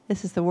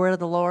This is the word of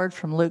the Lord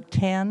from Luke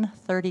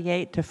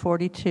 10:38 to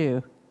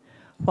 42.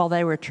 While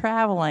they were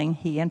traveling,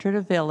 he entered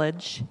a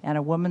village, and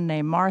a woman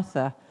named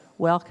Martha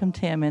welcomed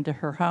him into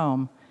her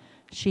home.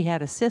 She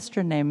had a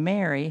sister named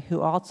Mary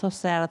who also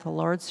sat at the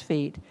Lord's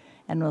feet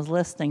and was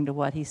listening to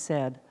what he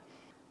said.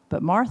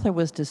 But Martha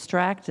was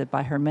distracted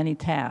by her many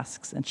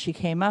tasks, and she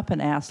came up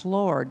and asked,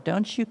 "Lord,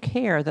 don't you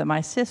care that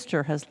my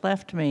sister has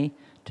left me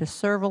to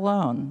serve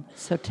alone?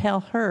 So tell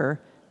her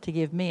to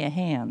give me a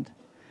hand."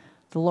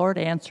 The Lord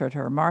answered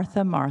her,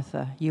 "Martha,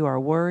 Martha, you are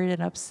worried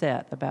and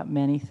upset about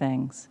many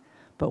things,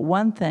 but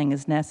one thing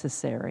is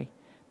necessary.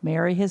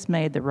 Mary has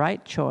made the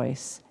right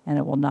choice, and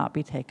it will not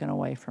be taken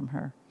away from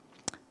her."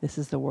 This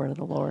is the word of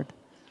the Lord.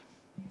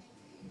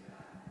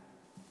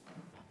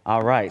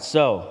 All right,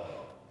 so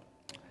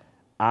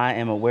I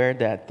am aware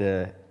that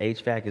the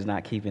HVAC is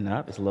not keeping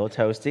up. It's a little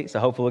toasty,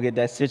 so hopefully we'll get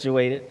that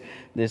situated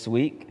this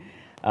week.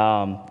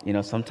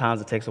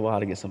 Sometimes it takes a while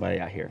to get somebody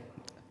out here.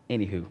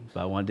 Anywho, so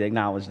I wanted to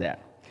acknowledge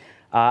that.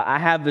 I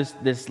have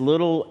this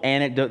little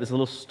anecdote, this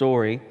little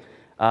story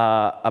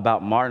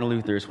about Martin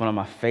Luther. It's one of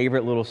my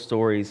favorite little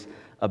stories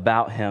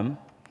about him.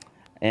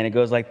 And it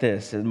goes like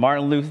this.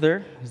 Martin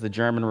Luther is the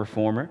German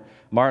reformer.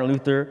 Martin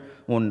Luther,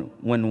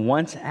 when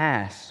once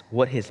asked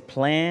what his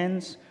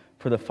plans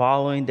for the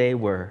following day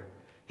were,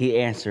 he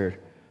answered,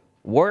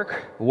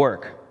 "Work,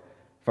 work,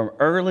 from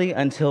early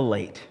until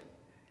late.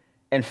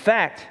 In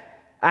fact,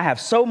 I have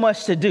so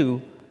much to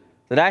do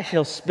that I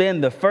shall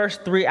spend the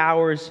first 3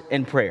 hours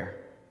in prayer."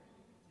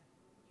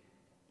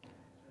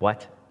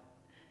 What?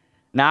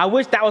 Now, I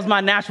wish that was my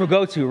natural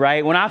go-to,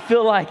 right? When I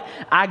feel like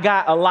I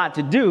got a lot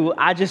to do,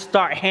 I just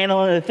start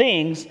handling the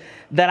things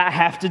that I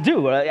have to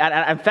do.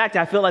 In fact,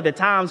 I feel like the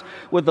times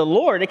with the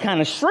Lord, it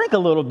kind of shrink a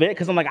little bit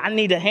because I'm like, I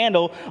need to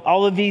handle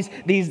all of these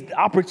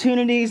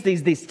opportunities,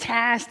 these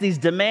tasks, these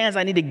demands.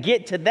 I need to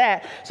get to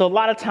that. So a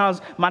lot of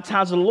times, my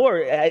times with the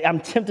Lord,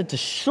 I'm tempted to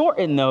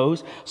shorten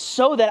those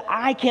so that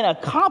I can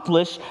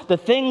accomplish the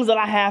things that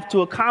I have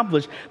to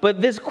accomplish.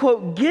 But this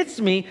quote gets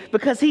me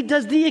because he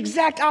does the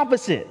exact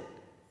opposite.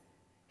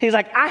 He's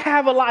like, I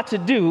have a lot to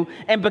do,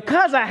 and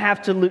because I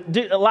have to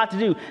do a lot to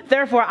do,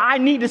 therefore I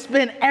need to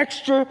spend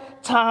extra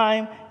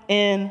time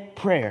in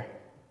prayer.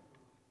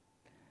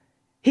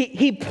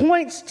 He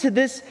points to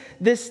this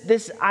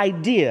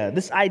idea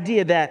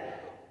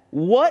that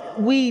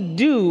what we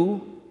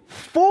do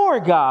for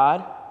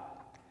God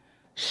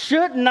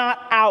should not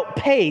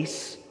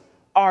outpace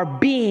our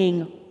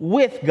being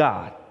with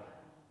God.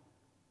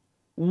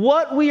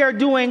 What we are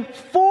doing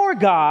for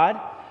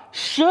God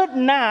should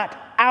not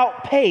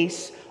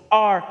outpace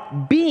our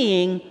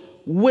being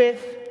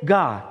with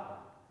God.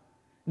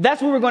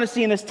 That's what we're going to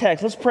see in this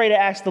text. Let's pray to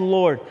ask the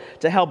Lord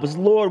to help us.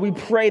 Lord, we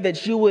pray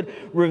that you would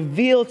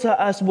reveal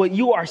to us what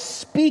you are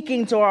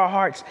speaking to our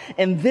hearts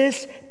in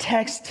this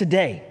text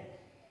today.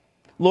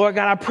 Lord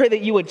God, I pray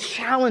that you would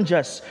challenge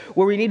us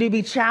where we need to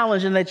be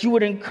challenged, and that you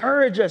would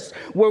encourage us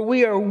where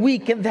we are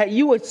weak, and that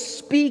you would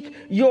speak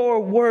your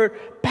word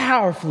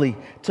powerfully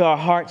to our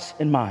hearts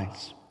and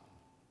minds.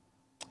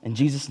 In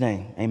Jesus'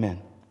 name, amen.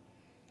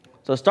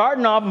 So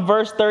starting off in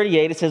verse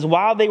 38, it says,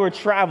 while they were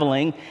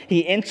traveling,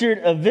 he entered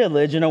a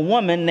village, and a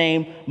woman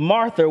named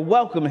Martha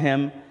welcomed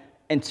him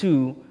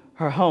into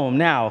her home.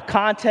 Now,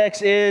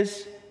 context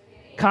is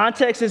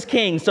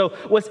king. So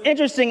what's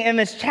interesting in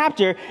this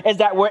chapter is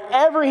that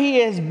wherever he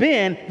has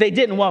been, they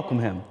didn't welcome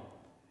him.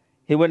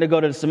 He went to go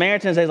to the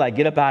Samaritans. He's like,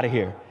 get up out of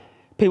here.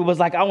 People was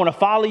like, I want to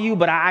follow you,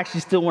 but I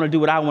actually still want to do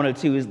what I want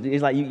to do.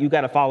 He's like, you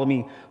got to follow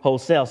me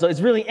wholesale. So it's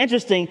really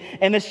interesting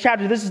in this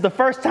chapter. This is the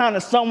first time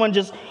that someone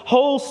just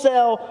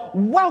wholesale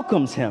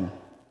welcomes him.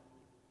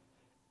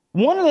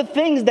 One of the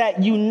things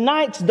that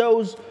unites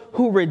those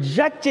who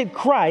rejected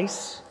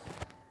Christ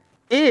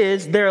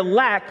is their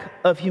lack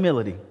of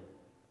humility.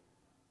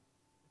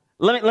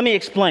 Let me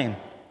explain.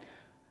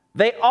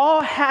 They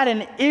all had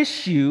an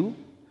issue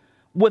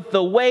with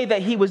the way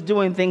that he was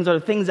doing things or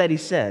the things that he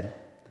said.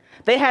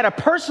 They had a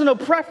personal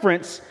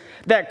preference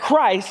that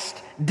Christ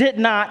did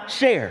not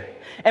share.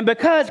 And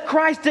because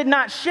Christ did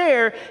not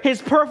share his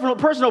personal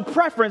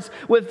preference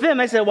with them,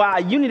 they said,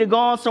 well, you need to go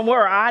on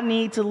somewhere, or I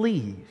need to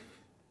leave.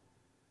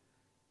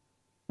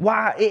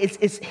 Why?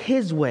 It's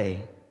his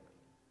way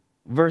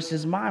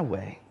versus my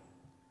way.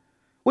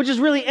 Which is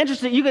really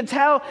interesting. You can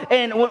tell,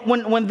 and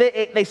when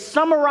they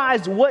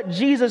summarized what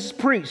Jesus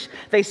preached,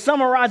 they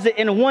summarized it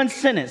in one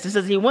sentence. It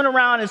says he went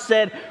around and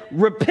said,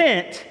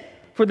 repent,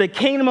 for the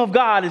kingdom of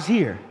God is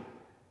here.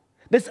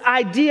 This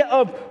idea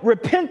of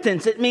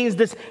repentance, it means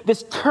this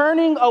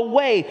turning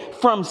away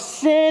from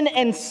sin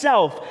and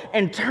self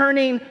and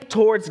turning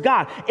towards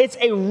God. It's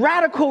a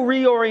radical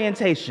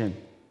reorientation.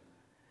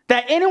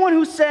 That anyone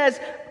who says,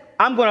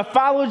 I'm going to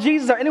follow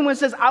Jesus, or anyone who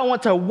says, I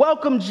want to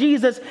welcome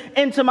Jesus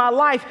into my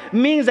life,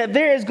 means that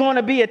there is going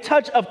to be a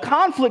touch of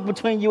conflict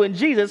between you and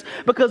Jesus,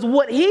 because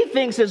what he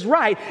thinks is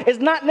right is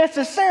not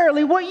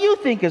necessarily what you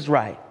think is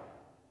right.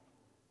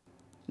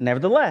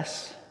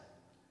 Nevertheless,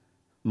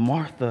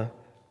 Martha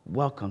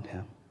welcomed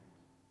him.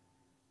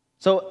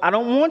 So I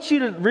don't want you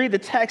to read the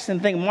text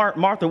and think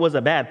Martha was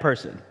a bad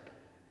person.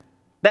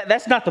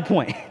 That's not the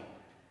point.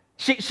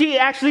 She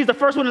actually is the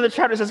first one in the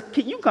chapter that says,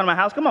 you can come to my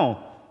house, come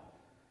on.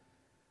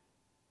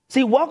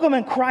 See,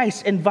 welcoming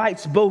Christ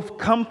invites both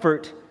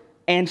comfort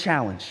and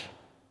challenge.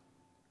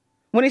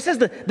 When he says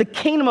the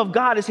kingdom of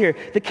God is here,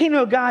 the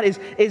kingdom of God is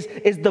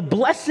the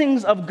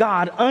blessings of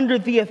God under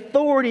the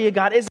authority of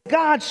God. It's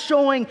God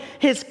showing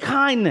his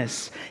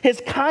kindness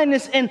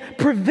in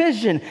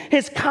provision,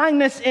 his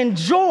kindness in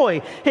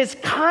joy, his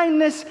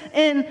kindness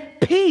in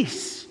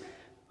peace.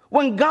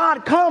 When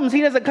God comes,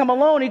 he doesn't come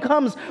alone. He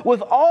comes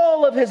with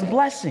all of his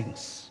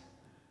blessings.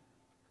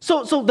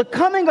 So the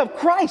coming of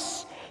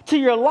Christ to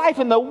your life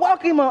and the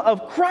welcome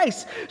of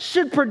Christ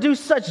should produce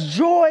such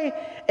joy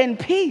and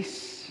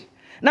peace.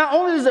 Not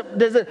only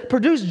does it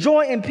produce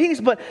joy and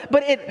peace, but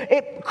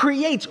it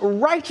creates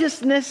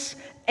righteousness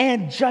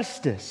and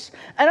justice.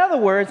 In other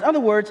words,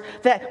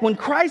 that when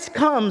Christ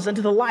comes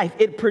into the life,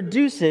 it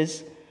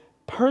produces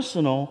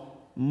personal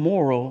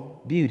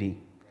moral beauty.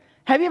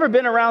 Have you ever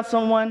been around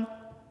someone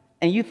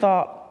and you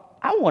thought,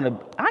 I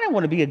didn't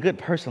want to be a good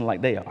person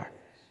like they are?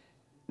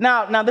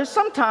 Now, there's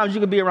sometimes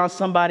you could be around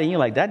somebody and you're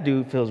like, that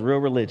dude feels real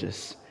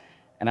religious,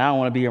 and I don't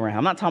want to be around.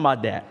 I'm not talking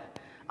about that.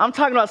 I'm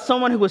talking about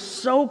someone who was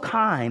so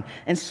kind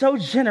and so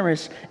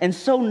generous and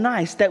so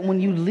nice that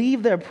when you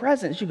leave their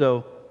presence, you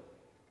go,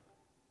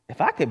 if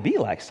I could be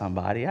like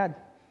somebody, I'd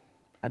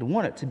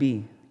want it to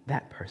be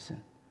that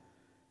person.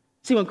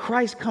 See, when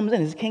Christ comes in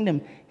his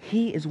kingdom,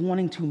 he is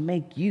wanting to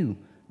make you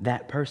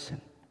that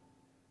person.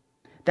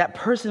 That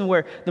person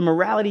where the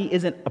morality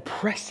isn't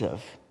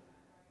oppressive,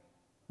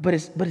 but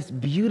it's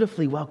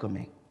beautifully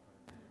welcoming.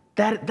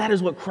 That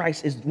is what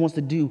Christ wants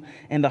to do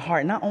in the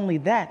heart. Not only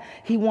that,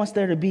 he wants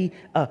there to be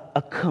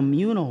a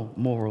communal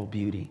moral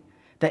beauty.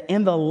 That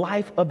in the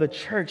life of the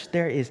church,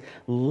 there is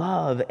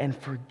love and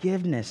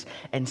forgiveness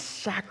and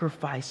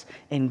sacrifice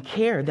and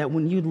care. That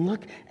when you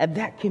look at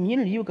that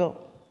community, you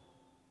go,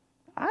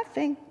 I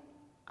think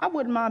I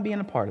wouldn't mind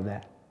being a part of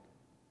that.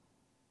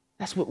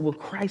 That's what when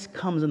Christ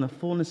comes in the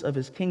fullness of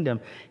his kingdom,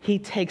 he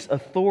takes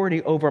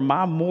authority over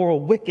my moral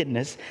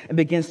wickedness and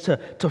begins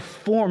to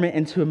form it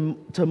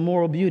into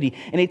moral beauty.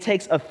 And he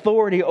takes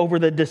authority over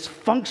the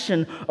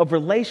dysfunction of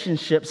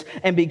relationships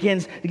and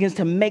begins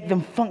to make them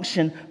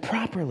function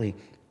properly.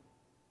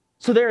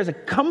 So there is a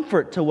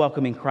comfort to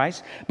welcoming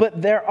Christ,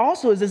 but there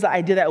also is this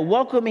idea that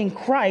welcoming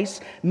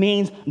Christ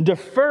means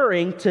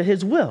deferring to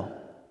his will.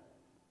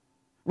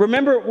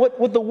 Remember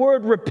what the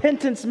word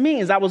repentance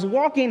means. I was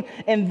walking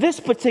in this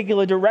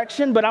particular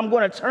direction, but I'm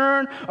going to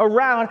turn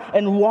around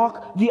and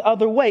walk the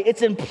other way.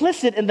 It's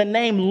implicit in the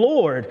name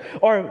Lord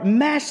or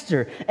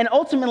Master. And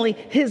ultimately,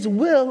 his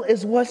will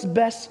is what's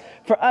best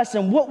for us.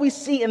 And what we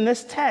see in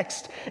this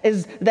text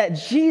is that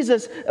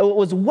Jesus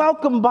was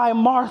welcomed by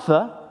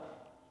Martha.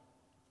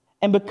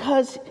 And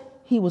because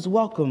he was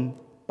welcomed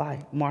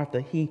by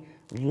Martha, he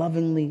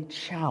lovingly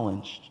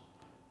challenged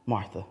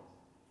Martha.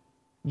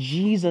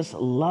 Jesus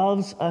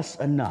loves us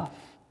enough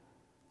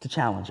to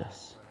challenge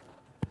us.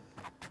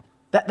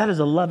 That is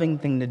a loving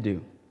thing to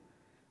do.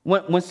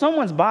 When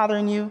someone's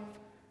bothering you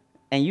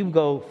and you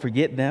go,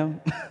 forget them,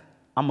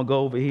 I'm going to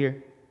go over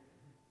here.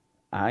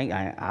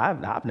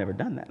 I've never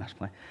done that.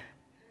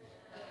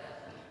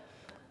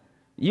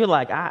 You're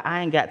like, I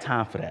ain't got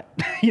time for that.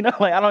 I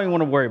don't even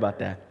want to worry about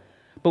that.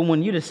 But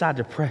when you decide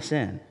to press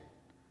in,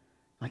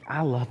 like,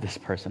 I love this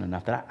person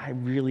enough that I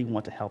really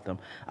want to help them.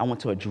 I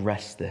want to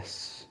address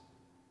this.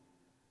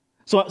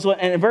 So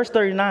in verse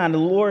 39, the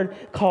Lord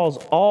calls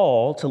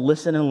all to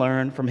listen and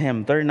learn from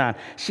him. 39,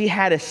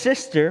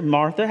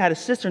 Martha had a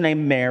sister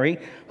named Mary,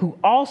 who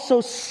also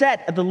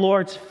sat at the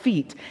Lord's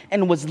feet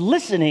and was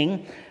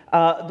listening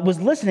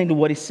to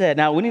what he said.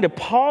 Now, we need to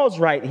pause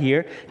right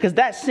here because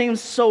that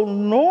seems so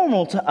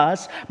normal to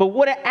us, but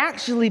what it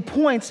actually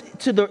points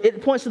to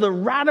the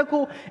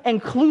radical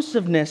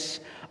inclusiveness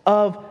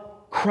of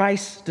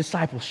Christ's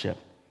discipleship.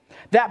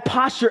 That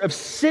posture of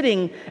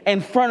sitting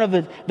in front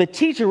of the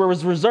teacher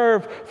was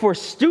reserved for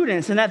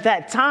students. And at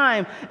that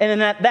time and in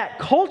that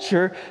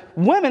culture,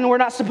 women were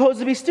not supposed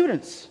to be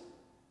students.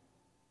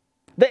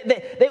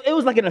 It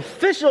was like an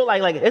official,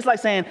 it's like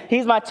saying,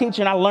 he's my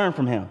teacher and I learn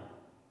from him.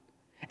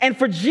 And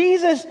for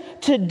Jesus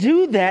to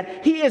do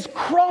that, he is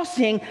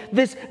crossing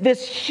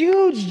this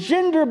huge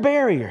gender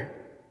barrier.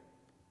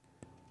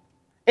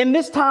 In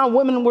this time,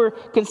 women were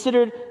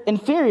considered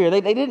inferior.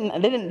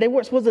 They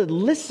weren't supposed to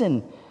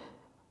listen.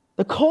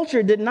 The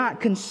culture did not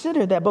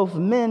consider that both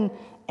men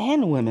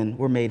and women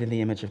were made in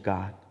the image of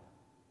God.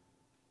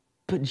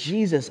 But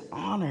Jesus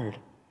honored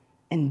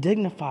and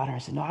dignified her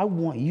and said, no, I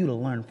want you to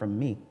learn from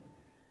me.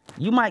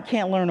 You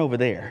can't learn over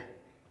there,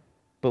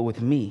 but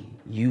with me,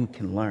 you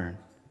can learn.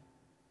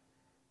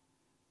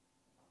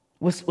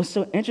 What's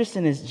so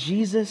interesting is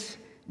Jesus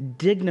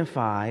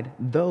dignified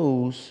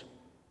those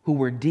who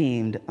were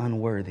deemed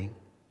unworthy.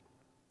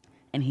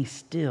 And he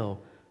still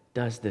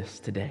does this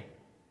today.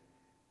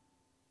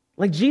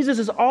 Like, Jesus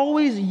is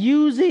always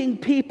using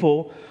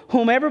people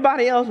whom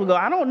everybody else will go,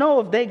 I don't know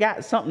if they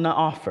got something to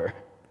offer.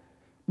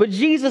 But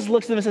Jesus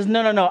looks at them and says,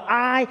 no, no, no,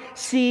 I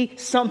see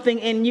something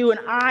in you, and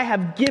I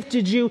have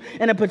gifted you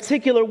in a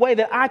particular way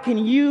that I can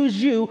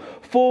use you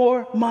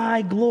for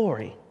my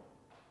glory.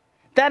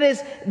 That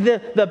is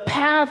the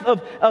path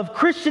of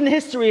Christian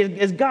history,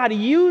 is God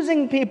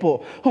using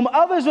people whom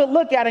others would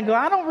look at and go,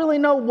 I don't really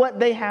know what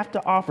they have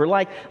to offer.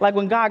 Like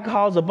when God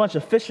calls a bunch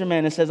of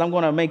fishermen and says, I'm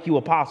going to make you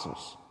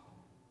apostles.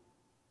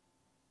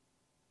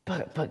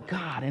 But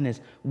God, in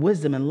his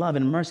wisdom and love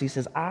and mercy,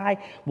 says, I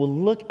will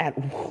look at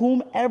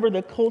whomever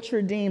the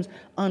culture deems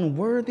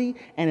unworthy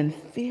and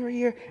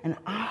inferior, and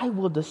I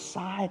will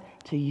decide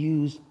to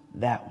use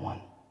that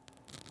one.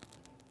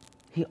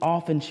 He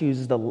often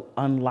chooses the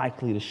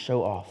unlikely to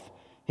show off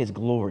his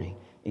glory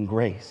and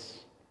grace.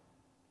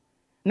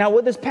 Now,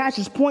 what this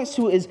passage points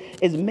to is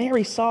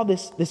Mary saw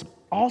this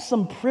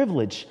awesome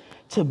privilege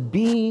to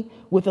be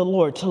with the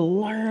Lord, to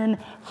learn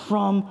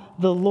from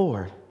the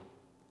Lord.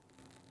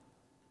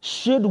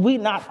 Should we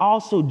not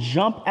also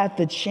jump at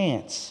the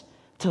chance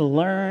to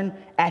learn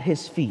at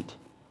his feet,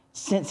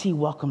 since he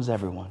welcomes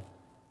everyone?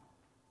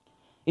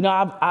 You know,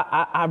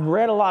 I've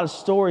read a lot of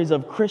stories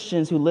of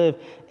Christians who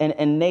live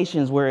in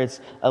nations where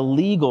it's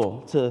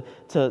illegal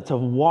to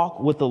walk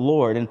with the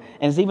Lord, and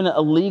it's even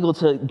illegal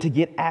to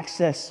get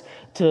access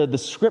to the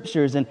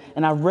scriptures. And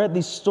I've read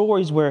these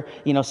stories where,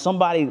 you know,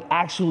 somebody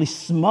actually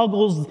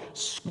smuggles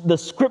the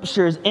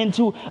scriptures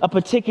into a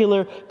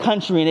particular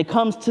country, and it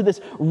comes to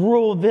this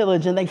rural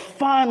village, and they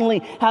finally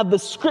have the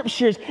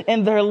scriptures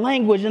in their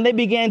language, and they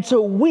begin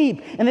to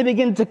weep, and they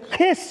begin to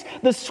kiss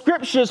the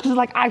scriptures, because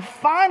like, I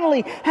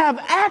finally have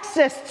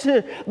access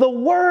to the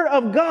word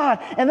of God.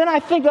 And then I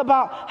think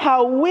about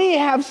how we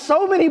have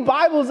so many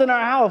Bibles in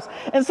our house,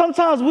 and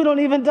sometimes we don't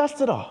even dust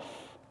it off.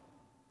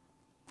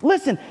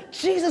 Listen,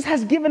 Jesus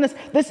has given us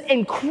this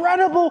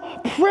incredible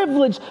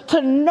privilege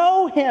to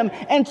know him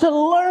and to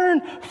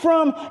learn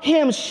from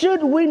him.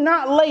 Should we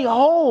not lay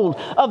hold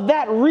of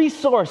that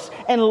resource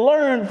and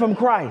learn from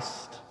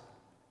Christ?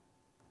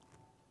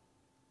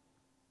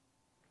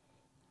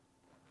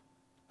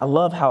 I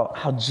love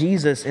how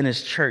Jesus and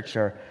his church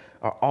are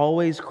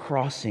always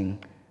crossing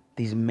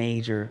these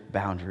major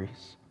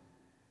boundaries.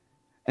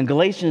 In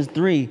Galatians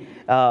 3,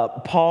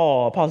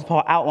 Apostle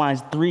Paul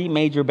outlines three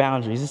major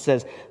boundaries. It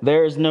says,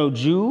 there is no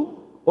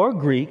Jew or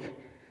Greek,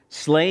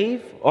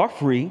 slave or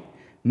free,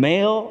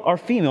 male or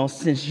female,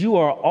 since you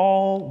are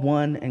all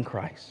one in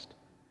Christ.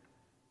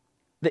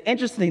 The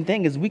interesting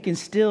thing is we can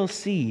still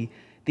see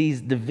these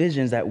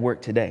divisions at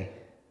work today.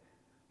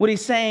 What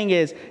he's saying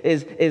is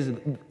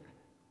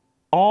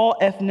all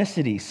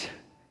ethnicities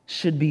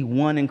should be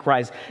one in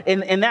Christ.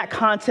 In that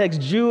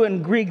context, Jew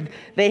and Greek,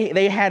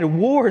 they had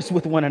wars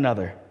with one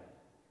another.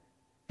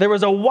 There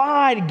was a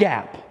wide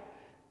gap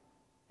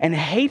and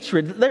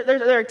hatred.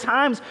 There are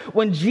times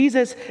when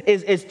Jesus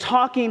is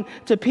talking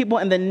to people,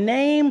 and the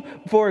name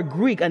for a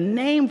Greek, a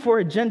name for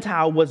a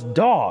Gentile, was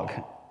dog.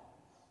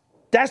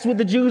 That's what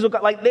the Jews were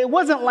like. It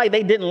wasn't like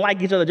they didn't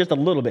like each other just a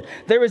little bit.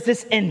 There was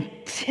this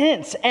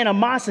intense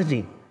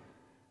animosity.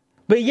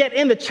 But yet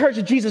in the church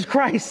of Jesus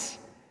Christ,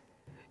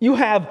 you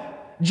have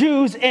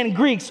Jews and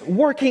Greeks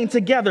working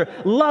together,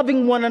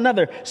 loving one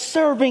another,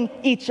 serving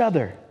each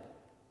other.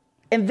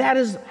 And that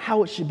is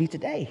how it should be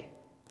today.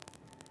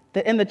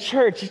 That in the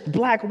church,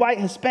 black, white,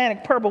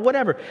 Hispanic, purple,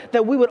 whatever,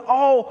 that we would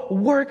all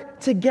work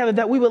together,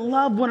 that we would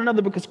love one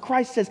another, because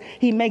Christ says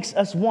he makes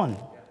us one.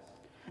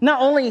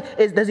 Not only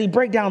does he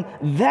break down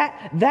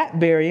that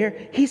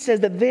barrier, he says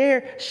that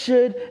there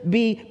should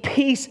be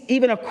peace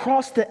even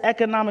across the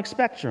economic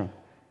spectrum.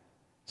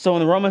 So in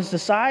the Roman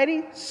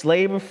society,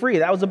 slave or free,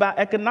 that was about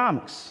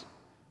economics.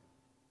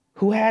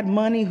 Who had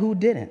money, who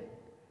didn't.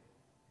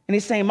 And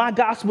he's saying, my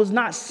gospel is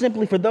not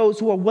simply for those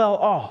who are well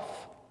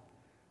off,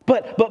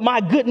 but my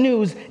good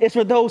news is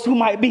for those who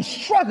might be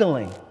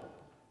struggling.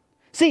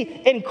 See,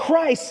 in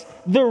Christ,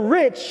 the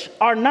rich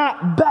are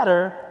not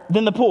better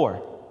than the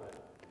poor.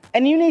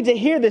 And you need to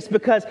hear this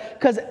because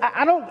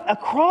I don't,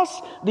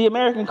 across the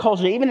American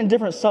culture, even in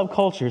different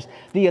subcultures,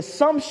 the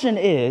assumption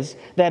is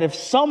that if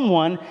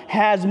someone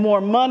has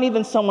more money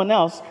than someone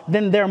else,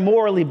 then they're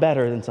morally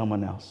better than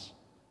someone else.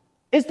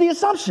 It's the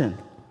assumption.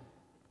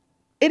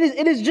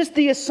 It is just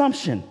the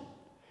assumption.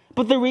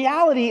 But the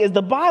reality is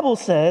the Bible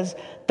says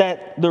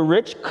that the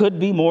rich could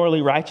be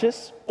morally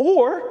righteous,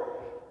 or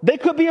they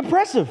could be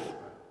oppressive.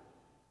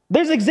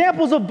 There's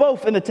examples of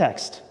both in the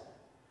text.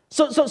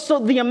 So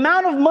the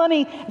amount of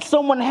money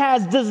someone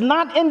has does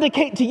not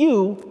indicate to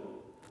you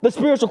the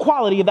spiritual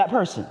quality of that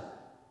person.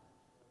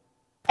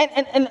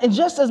 And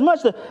just as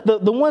much,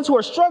 the ones who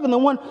are struggling, the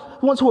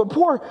ones who are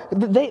poor,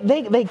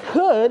 they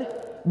could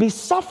be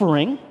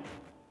suffering,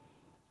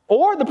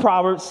 Or the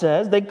proverb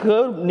says they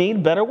could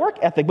need better work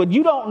ethic, but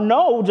you don't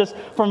know just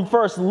from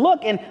first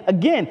look. And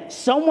again,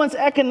 someone's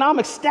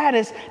economic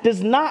status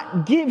does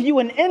not give you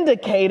an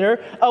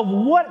indicator of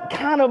what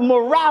kind of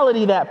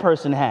morality that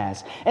person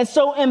has. And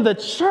so in the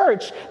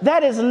church,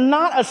 that is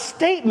not a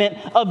statement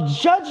of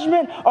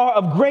judgment or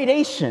of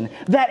gradation,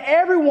 that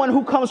everyone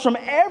who comes from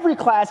every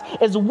class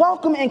is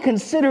welcome and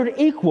considered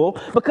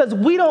equal, because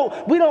we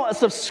don't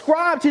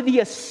subscribe to the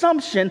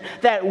assumption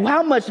that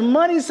how much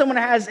money someone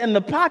has in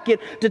the pocket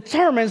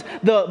determines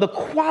the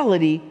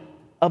quality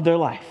of their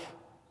life,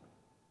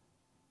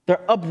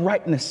 their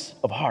uprightness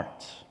of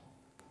heart.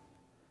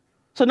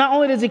 So not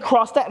only does he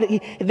cross that,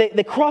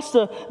 they cross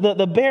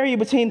the barrier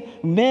between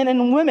men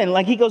and women.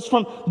 Like he goes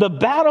from the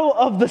battle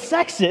of the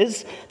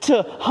sexes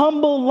to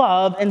humble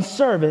love and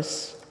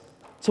service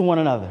to one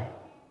another.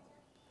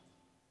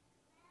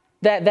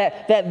 That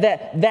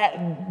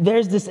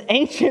there's this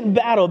ancient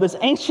battle, this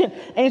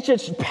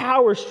ancient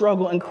power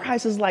struggle, and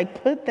Christ is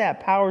like, put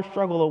that power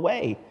struggle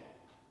away.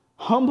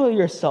 Humble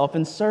yourself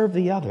and serve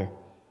the other.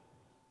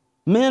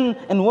 Men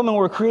and women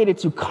were created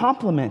to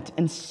complement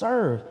and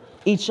serve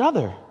each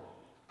other.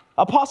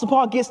 Apostle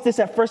Paul gets this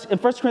in 1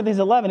 Corinthians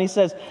 11. He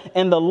says,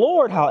 "In the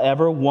Lord,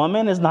 however,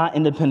 woman is not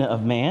independent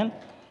of man,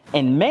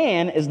 and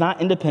man is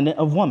not independent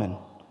of woman.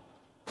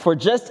 For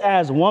just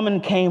as woman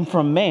came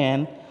from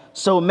man,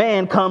 so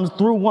man comes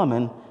through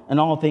woman, and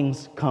all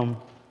things come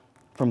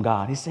from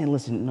God." He's saying,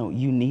 listen, no,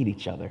 you need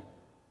each other.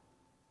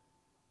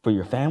 For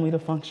your family to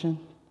function,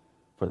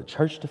 for the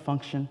church to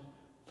function,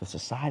 for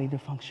society to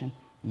function,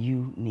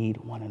 you need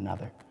one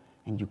another,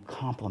 and you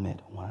complement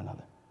one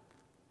another.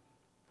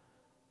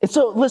 And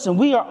so, listen,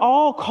 we are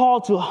all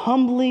called to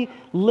humbly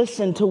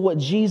listen to what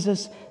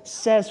Jesus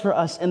says for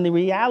us. And the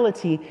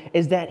reality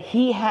is that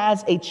he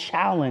has a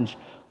challenge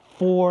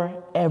for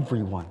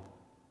everyone.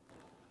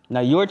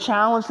 Now, your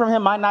challenge from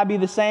him might not be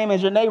the same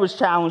as your neighbor's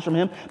challenge from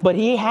him, but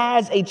he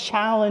has a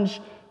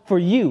challenge for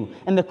you.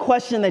 And the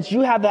question that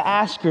you have to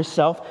ask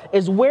yourself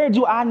is, where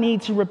do I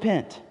need to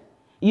repent?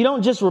 You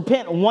don't just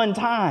repent one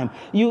time.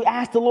 You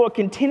ask the Lord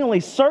continually,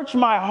 search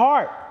my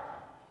heart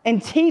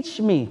and teach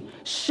me.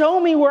 Show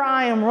me where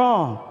I am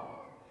wrong.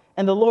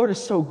 And the Lord is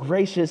so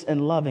gracious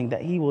and loving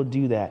that he will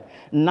do that.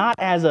 Not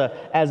as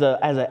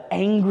an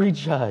angry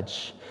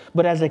judge,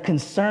 but as a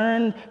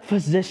concerned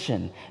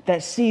physician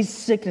that sees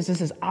sickness and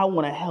says, I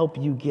want to help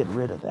you get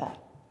rid of that.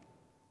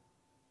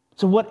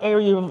 So what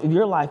area of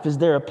your life is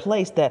there a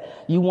place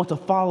that you want to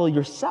follow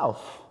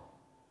yourself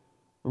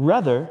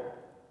rather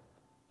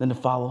than to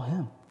follow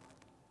him?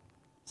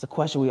 It's a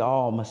question we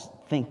all must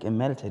think and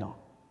meditate on.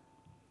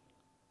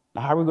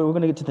 Now, we're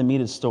going to get to the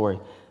meat of the story.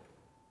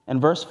 In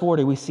verse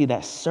 40, we see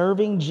that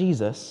serving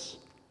Jesus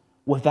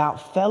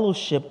without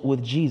fellowship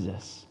with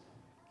Jesus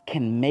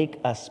can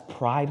make us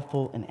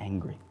prideful and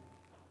angry.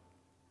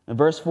 In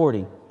verse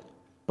 40,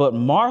 but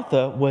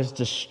Martha was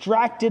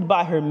distracted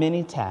by her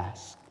many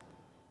tasks,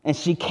 and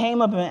she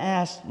came up and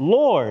asked,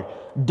 Lord,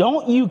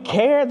 don't you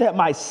care that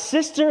my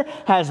sister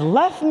has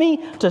left me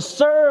to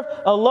serve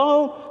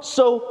alone?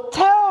 So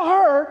tell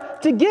her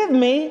to give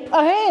me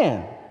a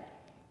hand.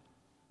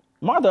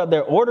 Martha up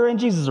there ordering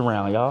Jesus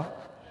around, y'all.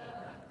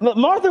 But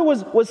Martha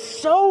was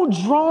so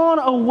drawn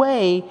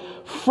away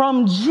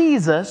from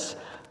Jesus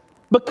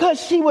because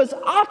she was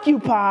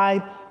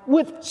occupied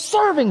with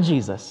serving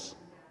Jesus.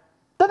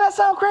 Doesn't that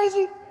sound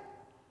crazy?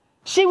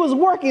 She was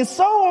working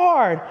so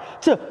hard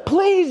to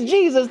please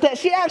Jesus that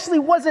she actually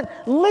wasn't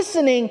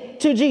listening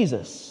to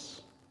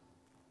Jesus.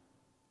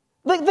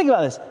 Think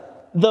about this.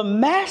 The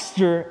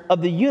master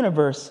of the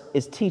universe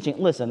is teaching.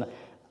 Listen,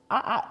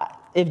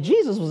 if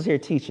Jesus was here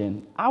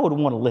teaching, I would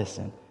want to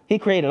listen. He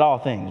created all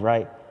things,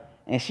 right?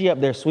 And she up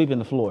there sweeping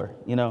the floor,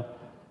 you know?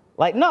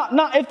 Like, no,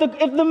 if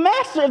the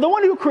master, the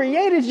one who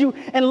created you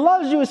and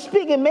loves you is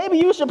speaking, maybe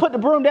you should put the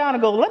broom down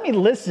and go, let me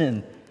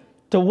listen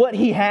to what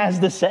he has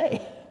to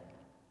say.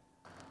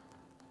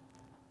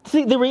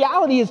 See, the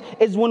reality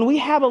is when we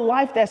have a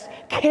life that's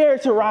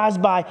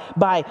characterized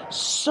by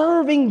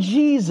serving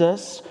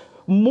Jesus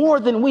more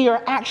than we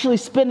are actually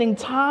spending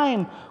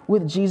time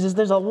with Jesus,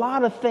 there's a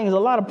lot of things, a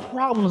lot of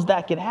problems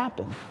that could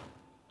happen.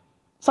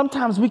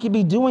 Sometimes we could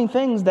be doing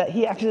things that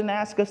he actually didn't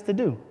ask us to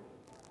do.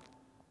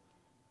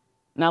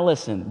 Now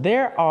listen,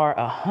 there are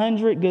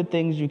 100 good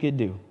things you could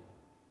do.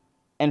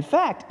 In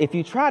fact, if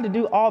you tried to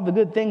do all the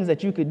good things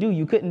that you could do,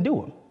 you couldn't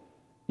do them.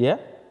 Yeah?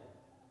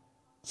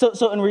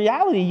 So in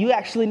reality, you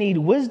actually need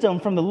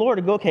wisdom from the Lord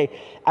to go, okay,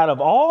 out of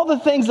all the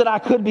things that I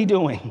could be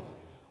doing,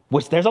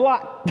 which there's a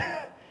lot,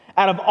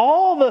 out of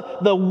all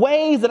the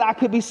ways that I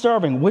could be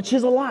serving, which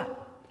is a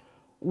lot,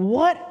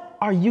 what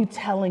are you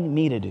telling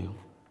me to do?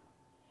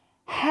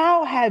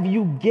 How have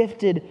you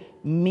gifted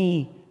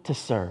me to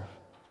serve?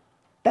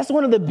 That's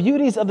one of the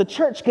beauties of the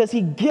church, because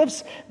he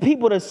gifts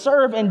people to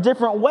serve in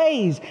different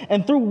ways.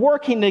 And through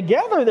working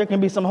together, there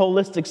can be some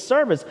holistic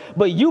service.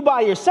 But you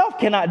by yourself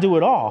cannot do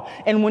it all.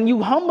 And when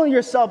you humble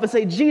yourself and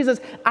say, Jesus,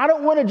 I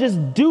don't want to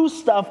just do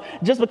stuff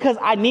just because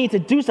I need to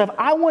do stuff.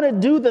 I want to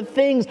do the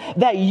things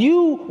that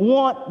you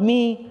want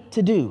me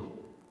to do.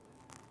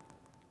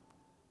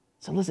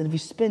 So listen, if you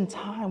spend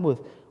time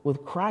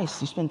with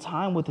Christ, you spend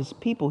time with his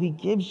people, he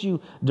gives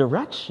you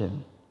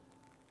direction.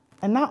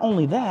 And not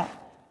only that,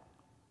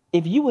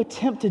 if you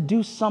attempt to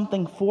do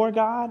something for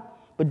God,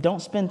 but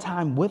don't spend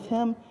time with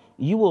him,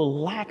 you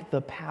will lack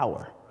the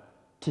power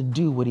to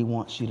do what he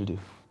wants you to do.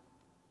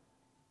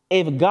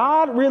 If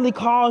God really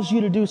calls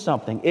you to do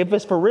something, if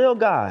it's for real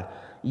God,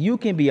 you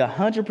can be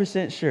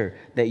 100% sure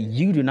that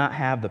you do not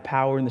have the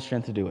power and the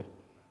strength to do it.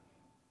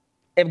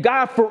 If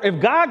God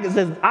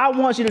says, I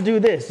want you to do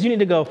this, you need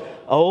to go,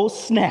 oh,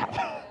 snap.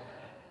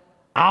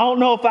 I don't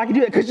know if I can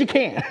do it, because you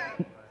can't.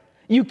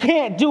 You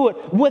can't do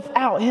it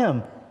without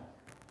him.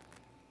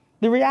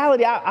 The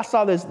reality, I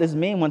saw this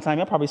meme one time.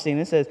 Y'all probably seen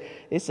it.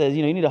 It says,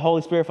 you need the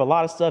Holy Spirit for a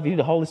lot of stuff. You need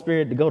the Holy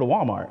Spirit to go to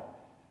Walmart.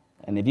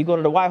 And if you go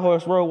to the White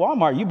Horse Road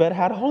Walmart, you better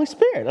have the Holy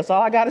Spirit. That's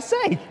all I got to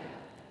say.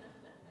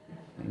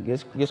 It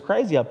gets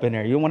crazy up in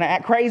there. You don't want to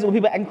act crazy when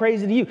people acting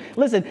crazy to you.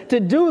 Listen, to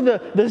do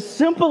the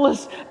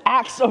simplest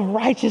acts of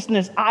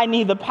righteousness, I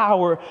need the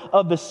power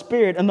of the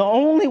Spirit. And the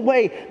only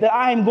way that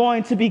I am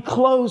going to be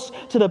close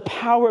to the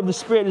power of the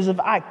Spirit is if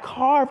I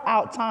carve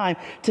out time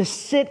to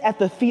sit at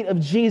the feet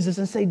of Jesus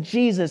and say,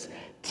 Jesus,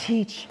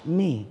 teach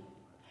me,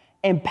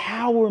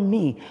 empower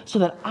me so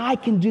that I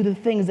can do the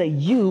things that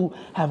you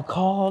have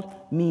called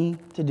me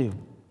to do.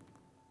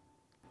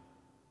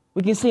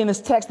 We can see in this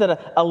text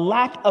that a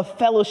lack of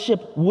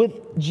fellowship with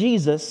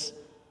Jesus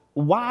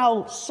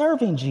while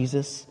serving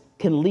Jesus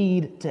can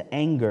lead to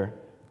anger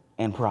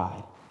and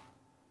pride.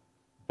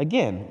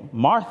 Again,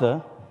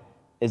 Martha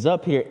is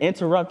up here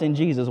interrupting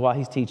Jesus while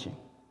he's teaching.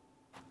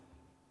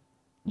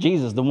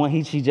 Jesus, the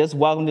one she just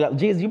welcomed up.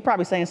 Jesus, you're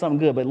probably saying something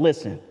good, but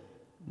listen,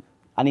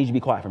 I need you to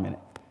be quiet for a minute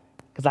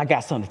because I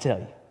got something to tell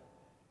you.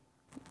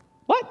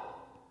 What?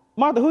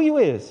 Martha, who you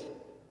is?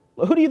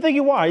 Who do you think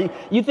you are?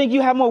 You think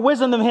you have more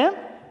wisdom than him?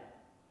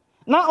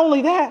 Not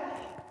only that,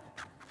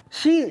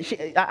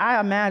 I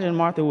imagine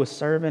Martha was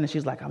serving and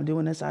she's like, I'm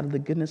doing this out of the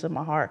goodness of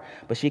my heart.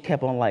 But she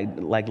kept on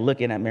like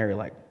looking at Mary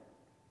like,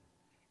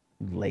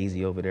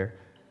 lazy over there.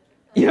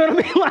 You know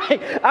what I mean?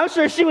 Like, I'm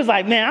sure she was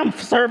like, man, I'm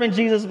serving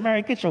Jesus.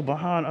 Mary, get your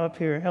behind up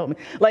here and help me.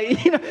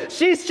 Like,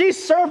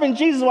 she's serving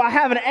Jesus while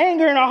having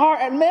anger in her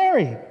heart at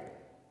Mary.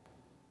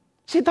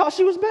 She thought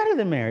she was better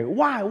than Mary.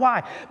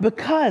 Why?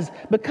 Because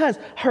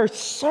her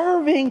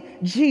serving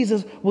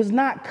Jesus was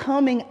not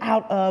coming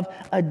out of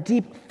a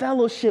deep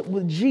fellowship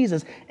with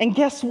Jesus. And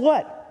guess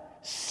what?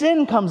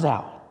 Sin comes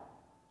out.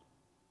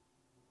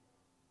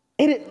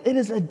 It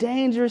is a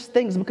dangerous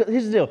thing, because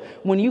here's the deal.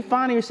 When you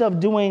find yourself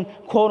doing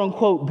quote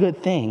unquote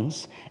good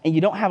things and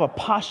you don't have a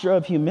posture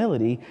of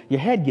humility, your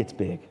head gets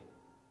big.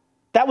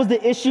 That was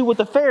the issue with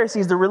the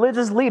Pharisees, the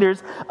religious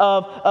leaders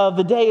of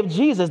the day of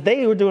Jesus.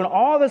 They were doing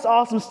all this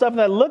awesome stuff.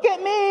 That look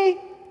at me,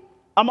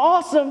 I'm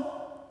awesome.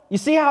 You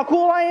see how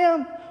cool I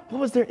am? What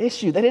was their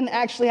issue? They didn't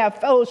actually have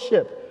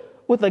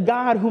fellowship with the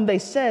God whom they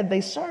said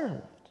they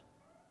served.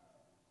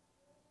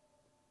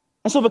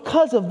 And so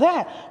because of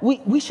that,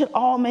 we should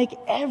all make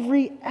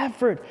every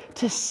effort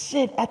to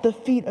sit at the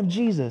feet of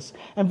Jesus.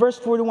 And verse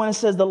 41, it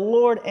says, the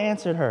Lord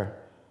answered her,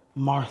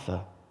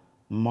 Martha,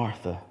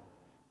 Martha,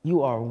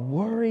 you are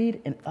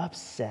worried and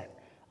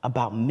upset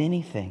about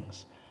many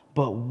things,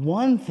 but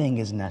one thing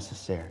is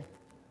necessary.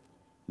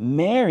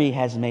 Mary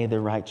has made the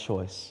right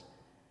choice,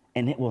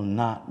 and it will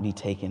not be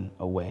taken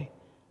away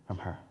from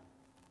her.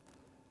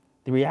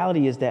 The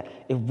reality is that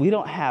if we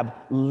don't have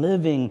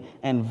living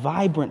and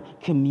vibrant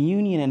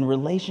communion and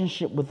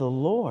relationship with the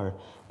Lord,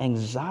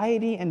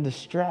 anxiety and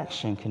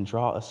distraction can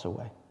draw us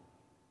away.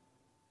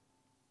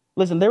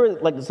 Listen,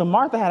 so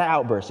Martha had an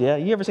outburst, yeah?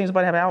 You ever seen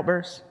somebody have an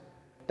outburst?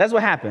 That's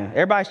what happened.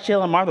 Everybody's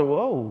chilling. Martha,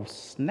 whoa,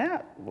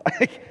 snap.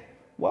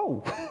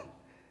 Whoa.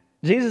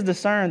 Jesus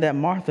discerned that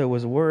Martha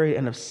was worried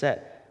and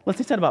upset.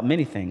 Listen, he said about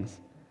many things,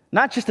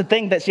 not just the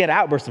thing that she had an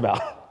outburst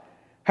about.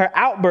 Her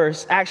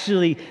outburst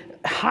actually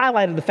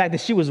highlighted the fact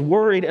that she was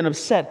worried and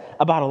upset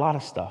about a lot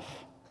of stuff.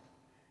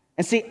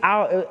 And see,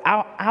 our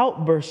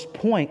outbursts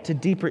point to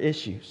deeper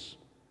issues.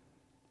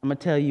 I'm going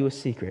to tell you a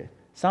secret.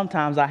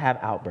 Sometimes I have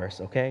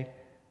outbursts, okay?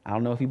 I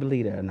don't know if you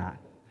believe it or not.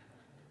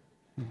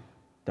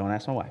 Don't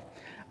ask my wife.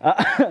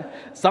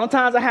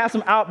 Sometimes I have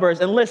some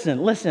outbursts. And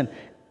listen,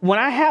 when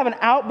I have an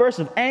outburst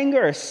of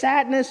anger or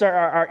sadness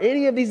or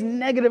any of these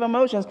negative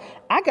emotions,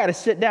 I got to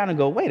sit down and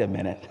go, wait a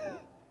minute.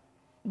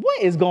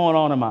 What is going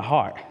on in my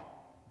heart?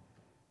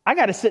 I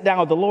got to sit down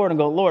with the Lord and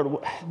go, Lord,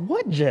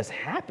 what just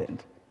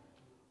happened?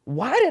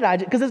 Why did I?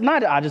 Because it's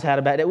not that I just had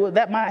a bad day. Well,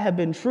 that might have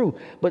been true.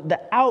 But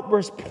the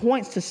outburst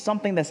points to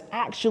something that's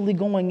actually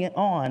going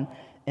on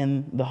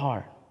in the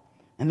heart.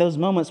 In those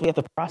moments, we have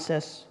to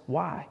process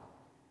why.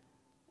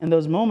 In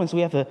those moments,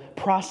 we have to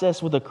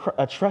process with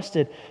a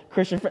trusted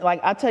Christian friend. Like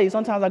I tell you,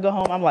 sometimes I go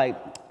home, I'm like,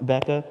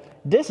 Becca,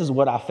 this is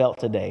what I felt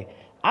today.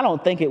 I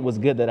don't think it was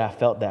good that I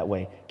felt that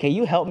way. Can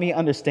you help me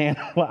understand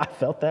why I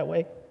felt that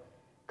way?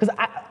 Because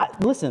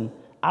listen,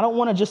 I don't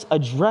want to just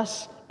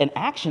address an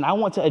action. I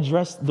want to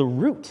address the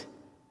root.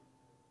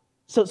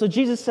 So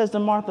Jesus says to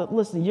Martha,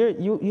 listen,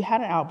 you had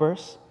an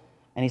outburst.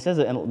 And he says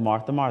it, and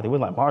Martha. We're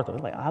like, Martha,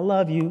 I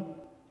love you.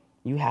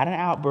 You had an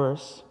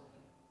outburst.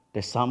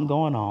 There's something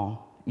going on.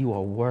 You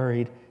are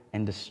worried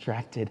and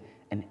distracted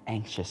and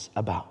anxious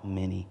about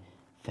many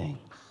things.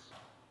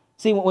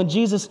 See, when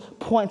Jesus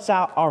points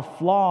out our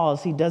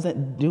flaws, he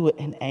doesn't do it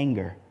in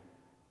anger,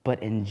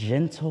 but in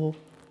gentle,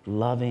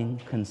 loving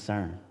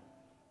concern.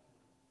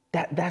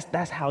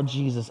 That's how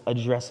Jesus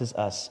addresses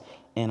us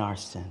in our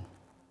sin.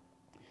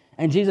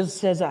 And Jesus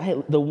says that,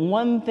 hey, the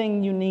one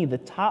thing you need, the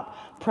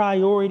top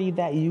priority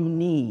that you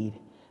need,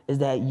 is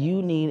that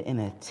you need an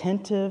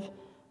attentive,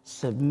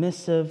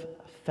 submissive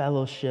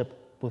fellowship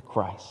with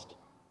Christ.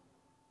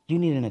 You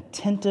need an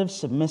attentive,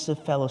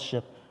 submissive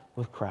fellowship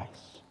with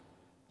Christ.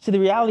 See, the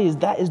reality is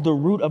that is the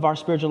root of our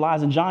spiritual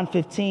lives. In John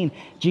 15,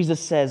 Jesus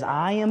says,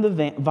 I am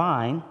the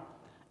vine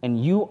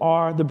and you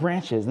are the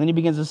branches. And then he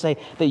begins to say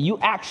that you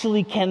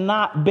actually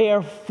cannot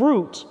bear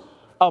fruit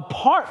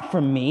apart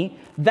from me.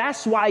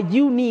 That's why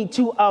you need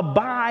to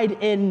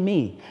abide in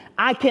me.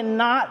 I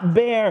cannot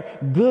bear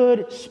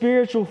good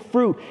spiritual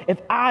fruit if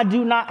I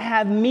do not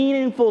have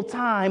meaningful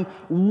time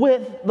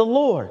with the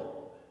Lord.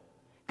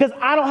 Because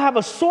I don't have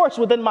a source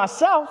within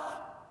myself.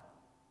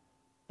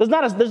 There's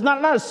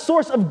not a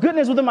source of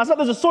goodness within myself.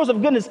 There's a source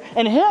of goodness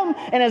in him.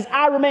 And as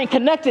I remain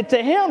connected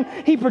to him,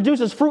 he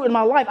produces fruit in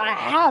my life. I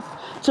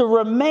have to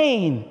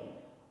remain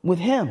with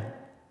him.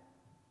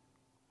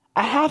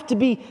 I have to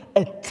be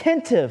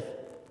attentive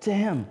to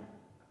him.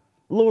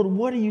 Lord,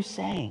 what are you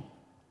saying?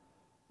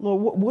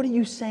 Lord, what are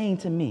you saying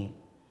to me?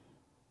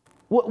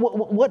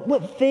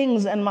 What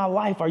things in my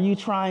life are you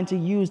trying to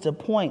use to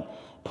point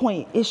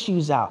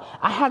issues out?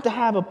 I have to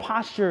have a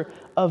posture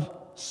of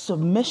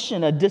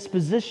submission, a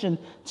disposition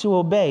to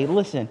obey.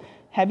 Listen,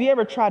 have you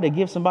ever tried to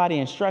give somebody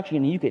instruction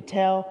and you could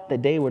tell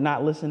that they were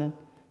not listening?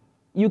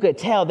 You could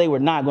tell they were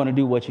not going to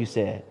do what you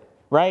said,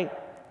 right?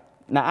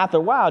 Now, after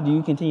a while, do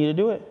you continue to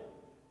do it?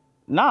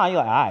 Nah, you're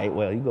like, all right,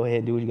 well, you go ahead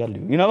and do what you got to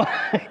do. You know?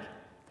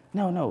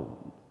 No.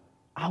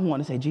 I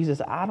want to say, Jesus,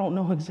 I don't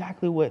know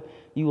exactly what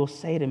you will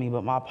say to me,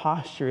 but my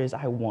posture is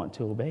I want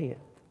to obey it.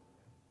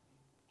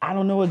 I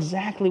don't know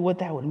exactly what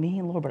that would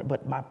mean, Lord,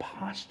 but my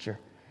posture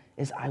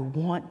is I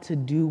want to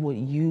do what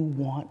you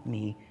want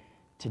me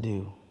to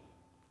do.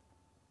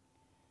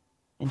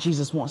 And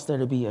Jesus wants there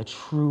to be a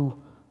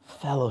true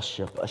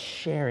fellowship, a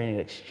sharing, an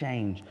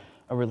exchange,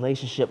 a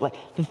relationship. Like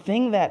the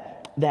thing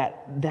that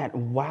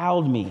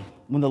wowed me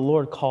when the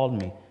Lord called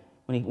me,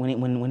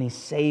 when he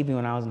saved me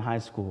when I was in high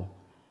school,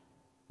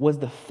 was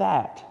the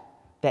fact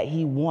that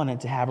he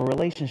wanted to have a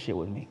relationship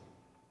with me.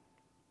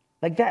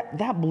 Like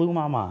that blew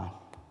my mind.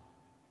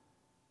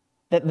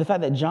 That the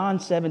fact that John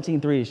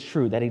 17:3 is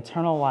true, that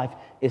eternal life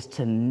is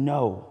to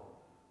know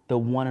the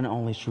one and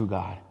only true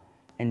God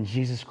and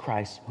Jesus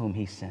Christ whom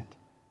he sent.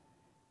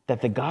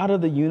 That the God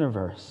of the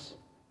universe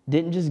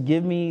didn't just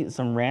give me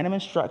some random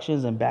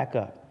instructions and back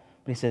up,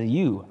 but he said,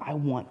 I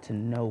want to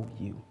know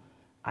you.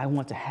 I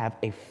want to have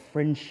a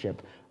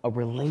friendship, a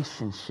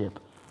relationship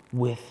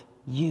with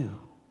you.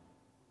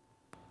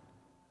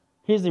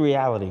 Here's the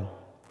reality.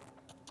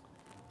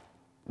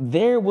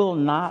 There will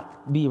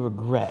not be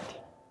regret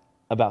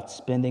about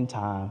spending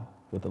time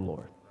with the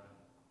Lord.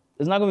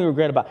 There's not going to be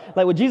regret about,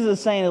 like what Jesus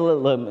is saying,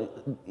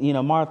 look,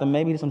 Martha,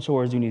 maybe there's some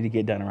chores you need to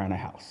get done around the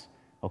house.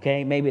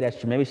 Okay, maybe that's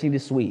true. Maybe she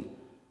needs to sweep.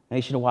 Maybe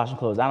she should have washed some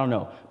clothes. I don't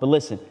know. But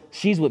listen,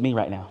 she's with me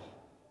right now.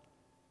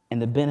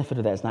 And the benefit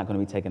of that is not going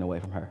to be taken away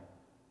from her.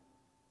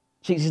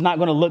 She's not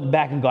going to look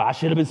back and go, I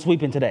should have been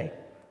sweeping today.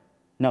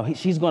 No,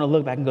 she's going to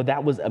look back and go,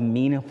 that was a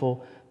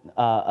meaningful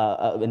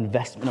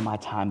investment of my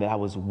time that I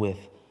was with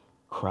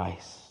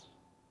Christ.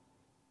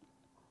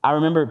 I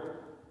remember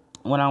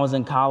when I was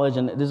in college,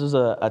 and this was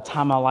a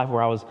time in my life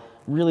where I was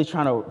really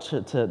trying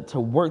to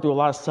work through a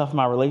lot of stuff in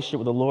my relationship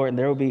with the Lord. And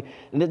there would be,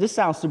 and this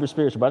sounds super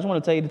spiritual, but I just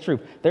want to tell you the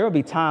truth. There would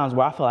be times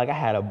where I felt like I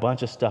had a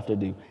bunch of stuff to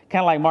do.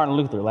 Kind of like Martin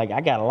Luther. Like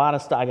I got a lot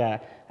of stuff. I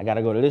got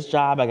to go to this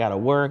job. I got to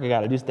work. I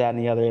got to do that and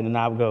the other. And then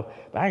I would go,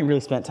 but I ain't really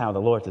spent time with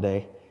the Lord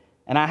today.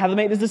 And I had to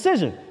make this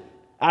decision.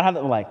 I'd have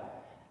to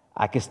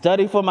I could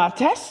study for my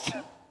test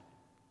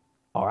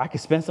or I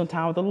could spend some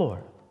time with the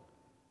Lord.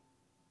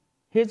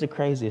 Here's the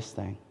craziest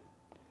thing.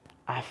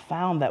 I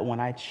found that when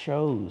I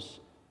chose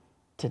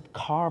to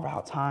carve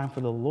out time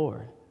for the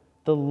Lord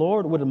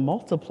would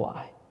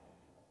multiply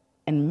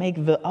and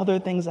make the other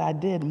things I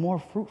did more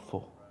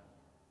fruitful.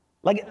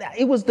 Like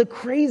it was the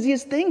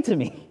craziest thing to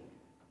me.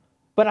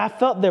 But I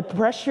felt the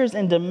pressures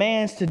and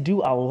demands to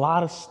do a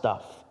lot of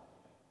stuff.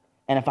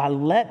 And if I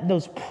let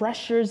those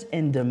pressures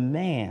and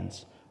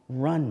demands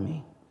run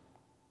me,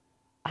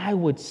 I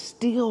would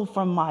steal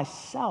from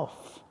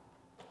myself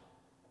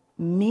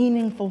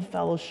meaningful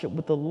fellowship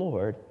with the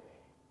Lord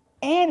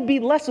and be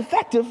less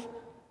effective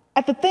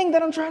at the thing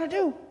that I'm trying to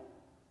do.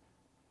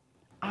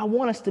 I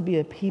want us to be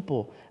a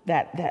people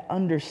that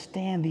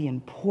understand the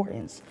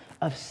importance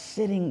of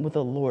sitting with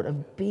the Lord,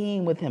 of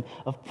being with him,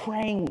 of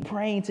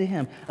praying to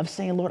him, of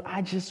saying, Lord,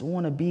 I just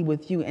want to be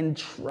with you, and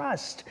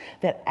trust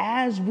that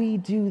as we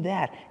do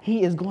that,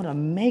 he is going to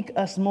make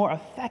us more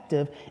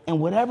effective in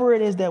whatever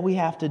it is that we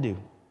have to do.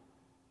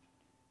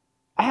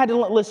 I had to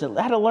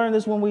learn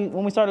this when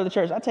we started the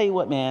church. I tell you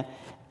what, man,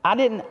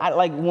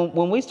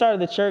 when we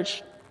started the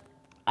church,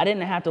 I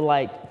didn't have to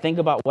like think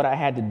about what I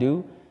had to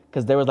do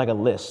because there was like a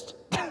list.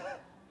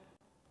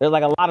 There's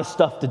like a lot of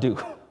stuff to do.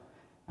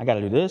 I got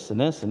to do this and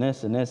this and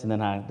this and this, and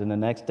then the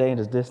next day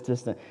there's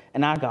this,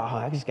 and I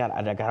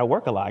got to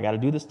work a lot. I got to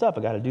do this stuff.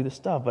 I got to do this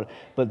stuff.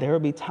 But there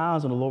would be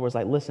times when the Lord was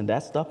like, listen,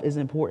 that stuff is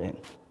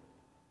important.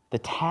 The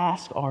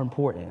tasks are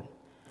important.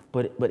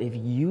 But if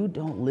you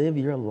don't live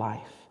your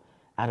life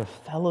out of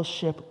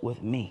fellowship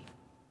with me,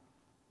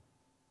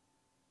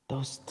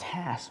 those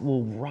tasks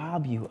will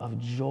rob you of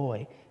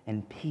joy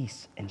and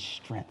peace and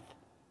strength.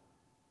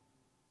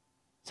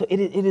 So it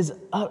is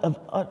of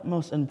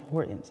utmost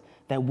importance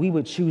that we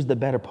would choose the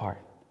better part,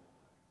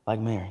 like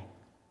Mary.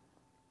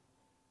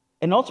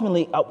 And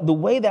ultimately, the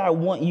way that I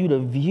want you to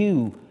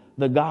view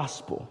the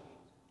gospel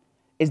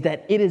is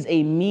that it is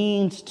a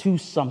means to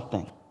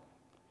something.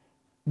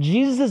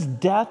 Jesus'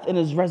 death and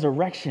his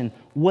resurrection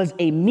was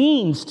a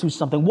means to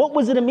something. What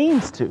was it a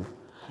means to?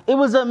 It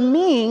was a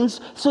means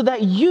so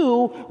that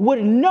you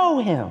would know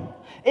him.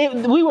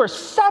 We were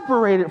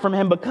separated from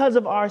him because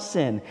of our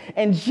sin.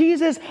 And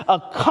Jesus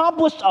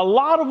accomplished a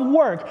lot of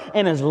work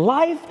in his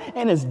life,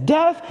 and his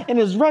death, and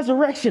his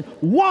resurrection.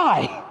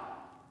 Why?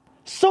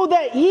 So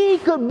that he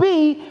could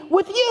be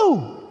with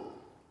you.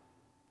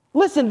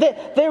 Listen,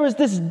 there was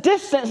this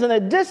distance, and the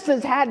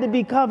distance had to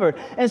be covered.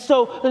 And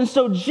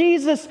so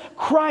Jesus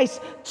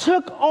Christ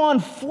took on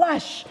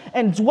flesh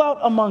and dwelt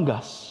among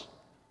us.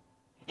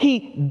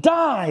 He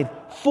died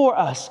for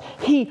us.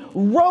 He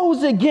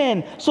rose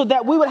again so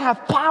that we would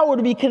have power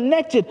to be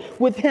connected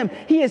with him.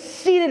 He is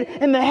seated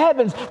in the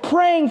heavens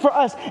praying for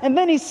us. And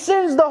then he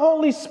sends the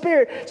Holy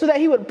Spirit so that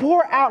he would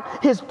pour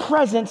out his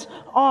presence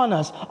on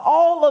us.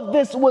 All of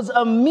this was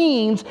a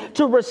means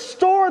to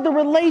restore the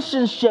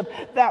relationship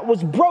that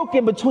was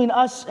broken between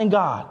us and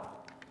God.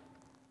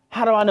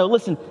 How do I know?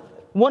 Listen,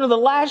 one of the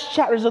last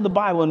chapters of the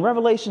Bible in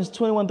Revelations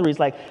 21:3 is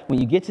like, when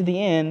you get to the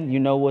end, you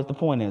know what the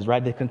point is,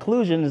 right? The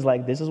conclusion is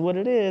like, this is what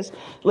it is.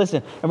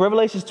 Listen, in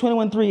Revelations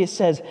 21:3, it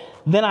says,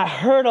 then I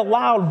heard a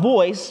loud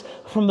voice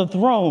from the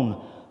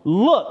throne.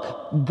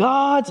 Look,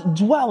 God's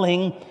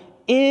dwelling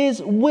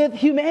is with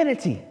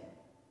humanity,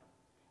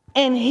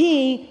 and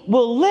he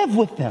will live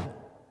with them.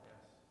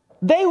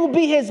 They will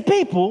be his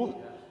people,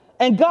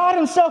 and God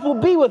himself will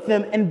be with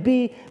them and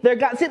be their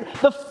God. See,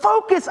 the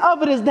focus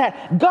of it is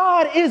that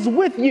God is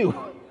with you.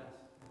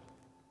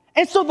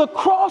 And so the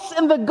cross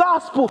and the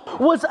gospel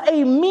was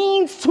a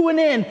means to an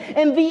end.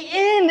 And the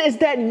end is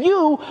that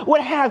you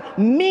would have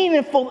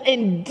meaningful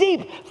and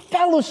deep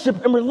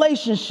fellowship and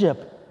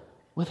relationship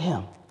with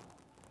him.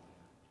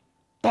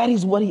 That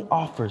is what he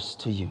offers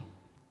to you.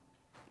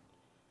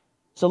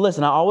 So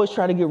listen, I always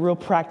try to get real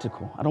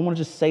practical. I don't want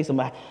to just say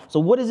something. So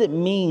what does it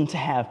mean to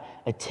have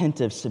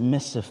attentive,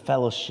 submissive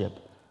fellowship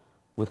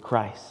with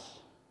Christ?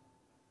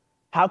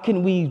 How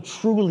can we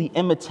truly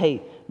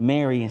imitate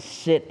Mary and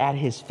sit at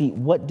his feet?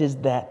 What does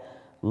that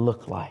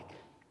look like?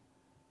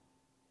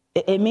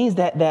 It means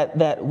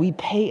that we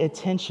pay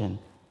attention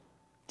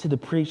to the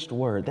preached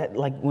word. That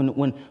like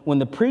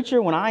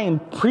when I am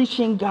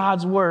preaching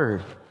God's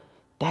word,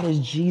 that is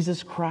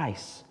Jesus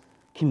Christ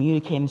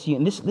communicating to you.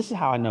 And this is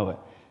how I know it.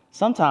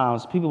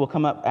 Sometimes people will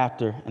come up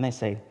after and they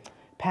say,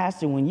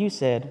 Pastor, when you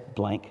said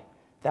blank,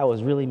 that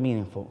was really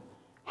meaningful.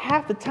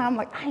 Half the time,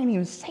 like, I didn't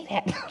even say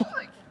that.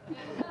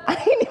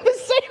 I didn't even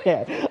say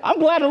that. I'm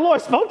glad the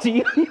Lord spoke to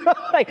you, but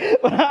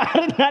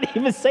I did not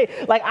even say,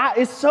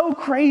 it's so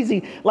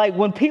crazy. Like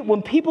when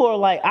people are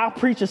like, I'll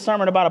preach a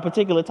sermon about a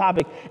particular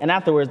topic, and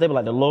afterwards they be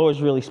like, the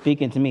Lord's really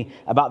speaking to me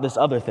about this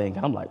other thing.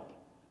 And I'm like,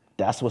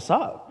 that's what's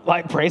up.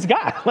 Like, praise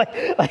God.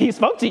 Like he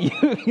spoke to you,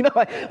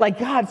 like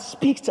God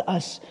speaks to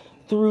us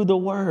through the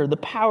word. The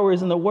power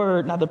is in the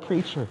word, not the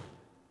preacher.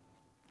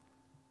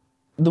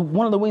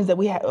 One of the ways that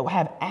we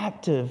have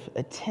active,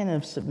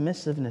 attentive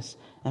submissiveness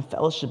and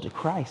fellowship to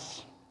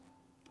Christ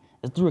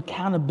is through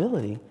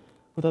accountability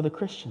with other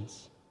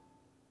Christians.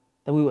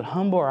 That we would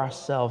humble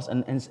ourselves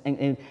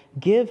and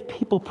give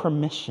people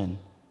permission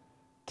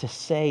to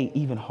say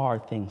even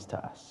hard things to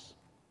us.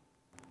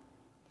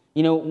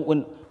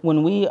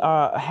 When we we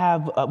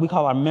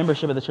call our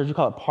membership at the church, we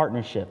call it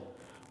partnership.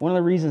 One of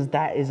the reasons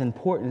that is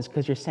important is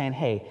because you're saying,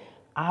 hey,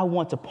 I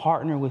want to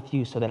partner with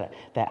you so that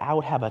I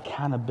would have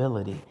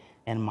accountability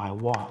in my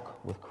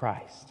walk with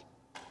Christ.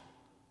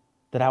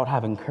 That I would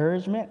have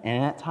encouragement,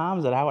 and at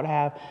times that I would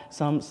have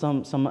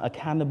some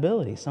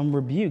accountability, some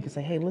rebuke, and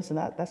say, hey, listen,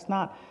 that's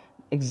not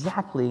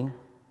exactly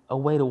a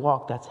way to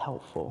walk that's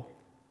helpful.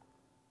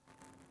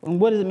 And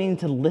what does it mean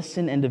to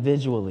listen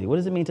individually? What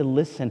does it mean to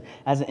listen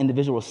as an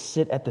individual,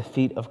 sit at the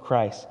feet of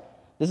Christ?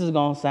 This is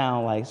going to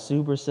sound like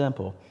super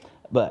simple,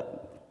 but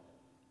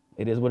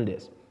it is what it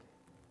is.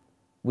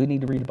 We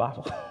need to read the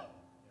Bible.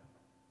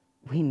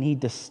 We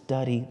need to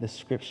study the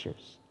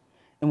scriptures.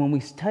 And when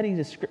we study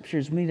the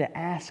scriptures, we need to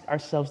ask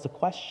ourselves the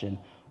question,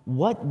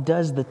 what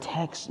does the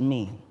text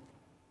mean?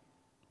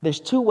 There's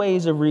two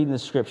ways of reading the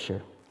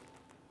scripture.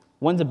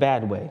 One's a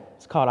bad way.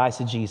 It's called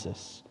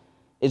eisegesis.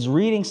 It's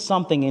reading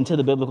something into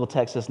the biblical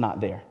text that's not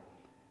there.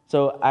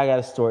 So I got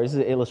a story.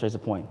 This illustrates the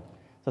point.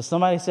 So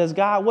somebody says,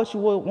 God, what you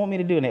want me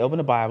to do? And they open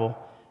the Bible,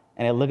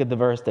 and they look at the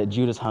verse that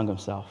Judas hung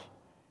himself.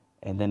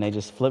 And then they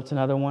just flip to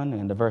another one,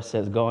 and the verse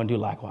says, go and do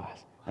likewise.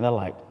 And they're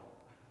like,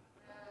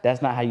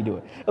 that's not how you do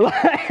it.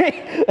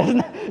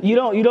 You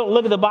don't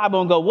look at the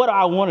Bible and go, what do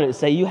I want it to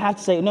say? You have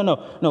to say, no.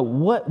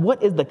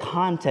 What is the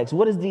context?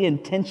 What is the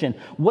intention?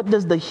 What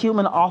does the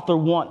human author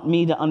want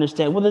me to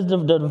understand? What is the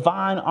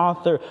divine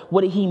author?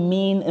 What did he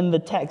mean in the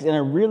text? And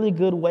a really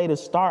good way to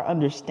start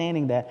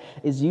understanding that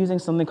is using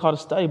something called a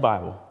study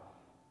Bible.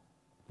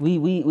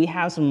 We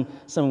have some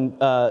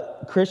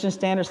Christian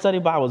Standard Study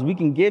Bibles we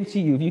can give to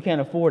you if you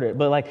can't afford it.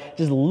 But like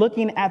just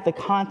looking at the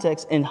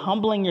context and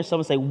humbling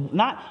yourself and say,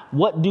 not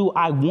what do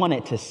I want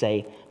it to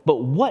say, but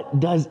what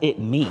does it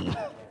mean?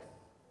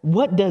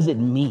 What does it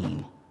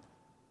mean?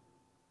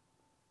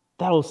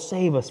 That'll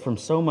save us from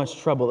so much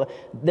trouble.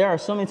 There are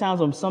so many times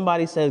when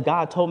somebody says,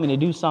 God told me to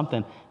do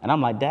something, and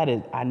I'm like,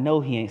 I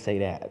know he ain't say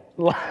that.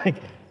 Like,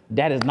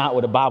 that is not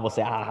what the Bible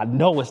says. I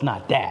know it's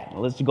not that.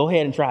 Let's go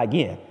ahead and try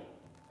again.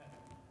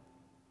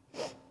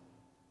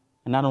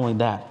 And not only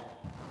that,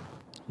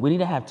 we need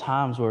to have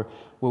times where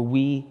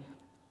we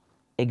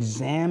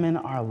examine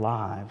our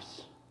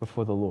lives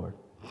before the Lord.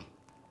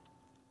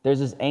 There's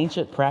this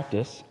ancient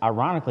practice,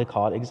 ironically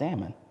called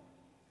examine.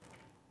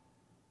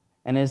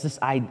 And it's this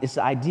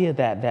idea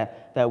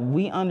that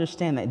we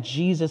understand that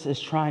Jesus is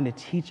trying to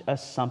teach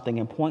us something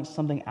and point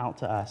something out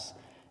to us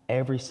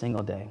every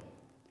single day.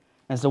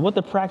 And so what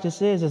the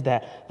practice is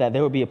that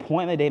there would be a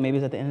point in the day, maybe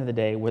it's at the end of the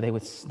day, where they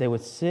would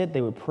sit,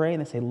 they would pray,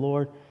 and they say,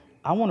 Lord,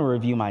 I want to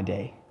review my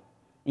day.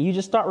 And you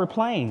just start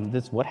replaying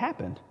this, what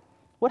happened?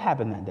 What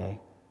happened that day?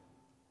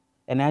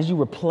 And as you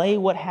replay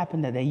what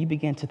happened that day, you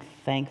begin to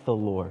thank the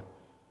Lord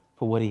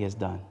for what he has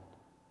done.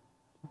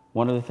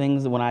 One of the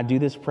things that when I do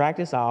this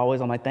practice,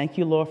 I'm like, thank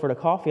you, Lord, for the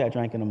coffee I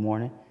drank in the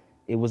morning.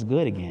 It was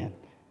good again.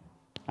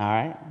 All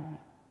right?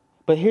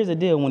 But here's the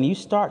deal. When you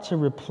start to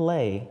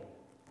replay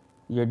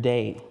your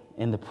day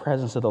in the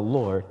presence of the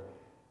Lord,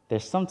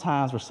 there's some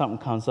times where something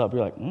comes up.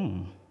 You're like,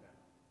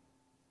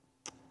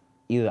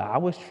 either I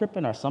was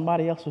tripping or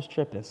somebody else was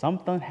tripping.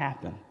 Something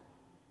happened.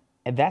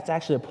 And that's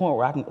actually a point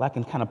where I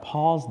can kind of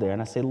pause there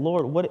and I say,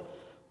 Lord,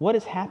 what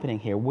is happening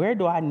here? Where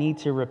do I need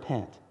to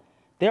repent?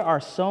 There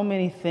are so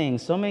many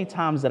things, so many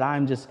times that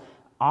I'm just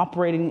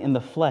operating in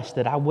the flesh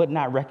that I would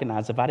not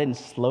recognize if I didn't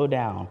slow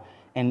down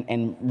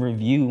and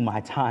review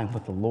my time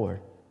with the Lord.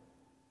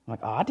 I'm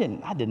like, I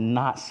did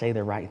not say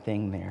the right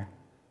thing there.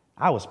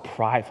 I was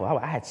prideful.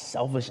 I had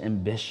selfish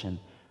ambition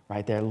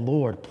right there.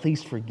 Lord,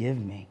 please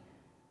forgive me.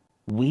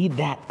 Weed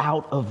that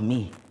out of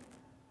me.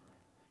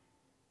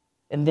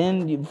 And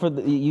then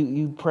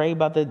you pray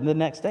about the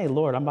next day.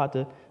 Lord, I'm about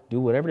to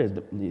do whatever it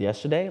is.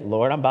 Yesterday,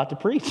 Lord, I'm about to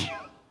preach.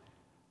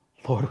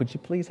 Lord, would you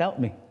please help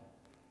me?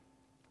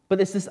 But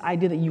it's this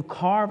idea that you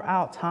carve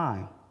out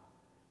time,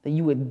 that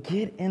you would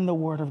get in the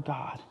Word of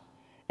God,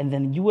 and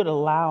then you would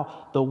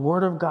allow the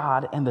Word of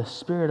God and the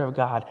Spirit of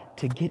God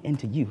to get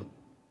into you,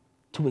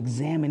 to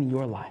examine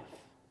your life,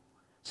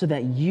 so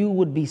that you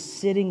would be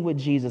sitting with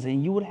Jesus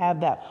and you would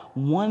have that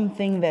one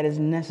thing that is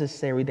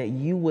necessary that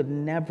you would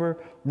never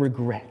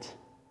regret.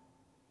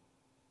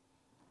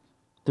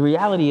 The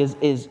reality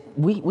is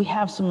we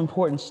have some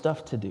important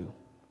stuff to do.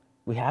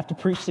 We have to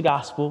preach the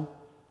gospel.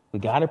 We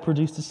got to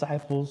produce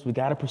disciples. We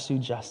got to pursue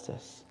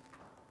justice.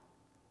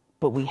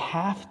 But we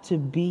have to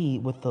be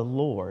with the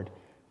Lord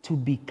to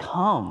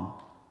become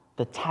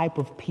the type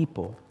of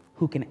people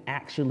who can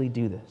actually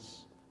do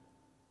this.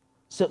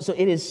 So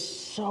it is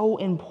so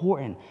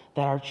important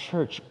that our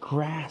church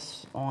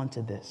grasps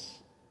onto this,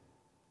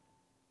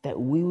 that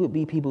we would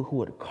be people who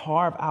would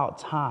carve out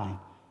time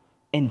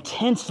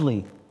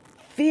intensely,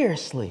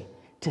 fiercely,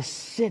 to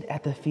sit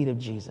at the feet of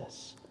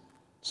Jesus,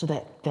 so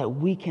that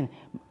we can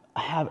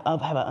have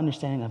an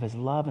understanding of his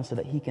love and so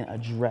that he can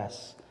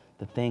address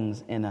the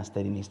things in us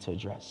that he needs to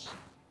address.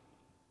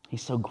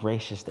 He's so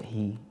gracious that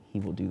he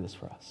will do this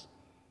for us.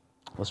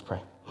 Let's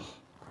pray.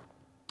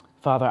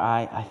 Father,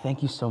 I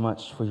thank you so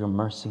much for your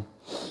mercy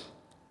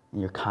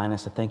and your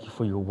kindness. I thank you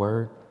for your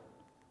word,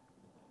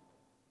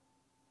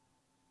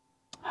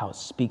 how it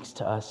speaks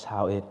to us,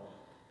 how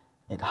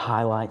it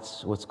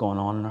highlights what's going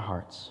on in our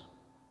hearts.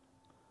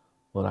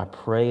 Lord, I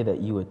pray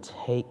that you would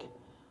take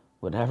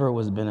whatever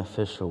was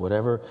beneficial,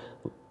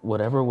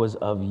 whatever was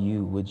of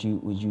you, would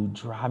you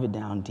drive it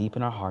down deep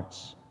in our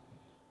hearts,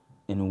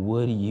 and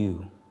would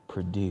you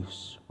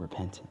produce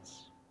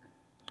repentance?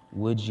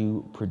 Would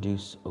you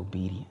produce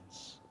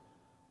obedience?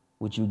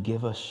 Would you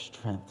give us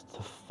strength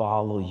to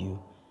follow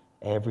you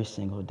every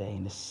single day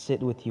and to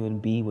sit with you and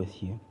be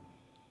with you,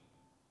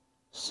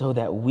 so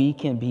that we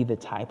can be the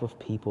type of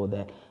people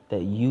that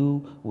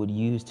you would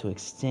use to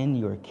extend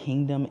your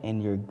kingdom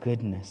and your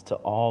goodness to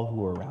all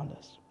who are around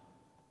us.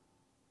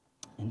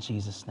 In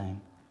Jesus'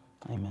 name,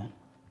 amen.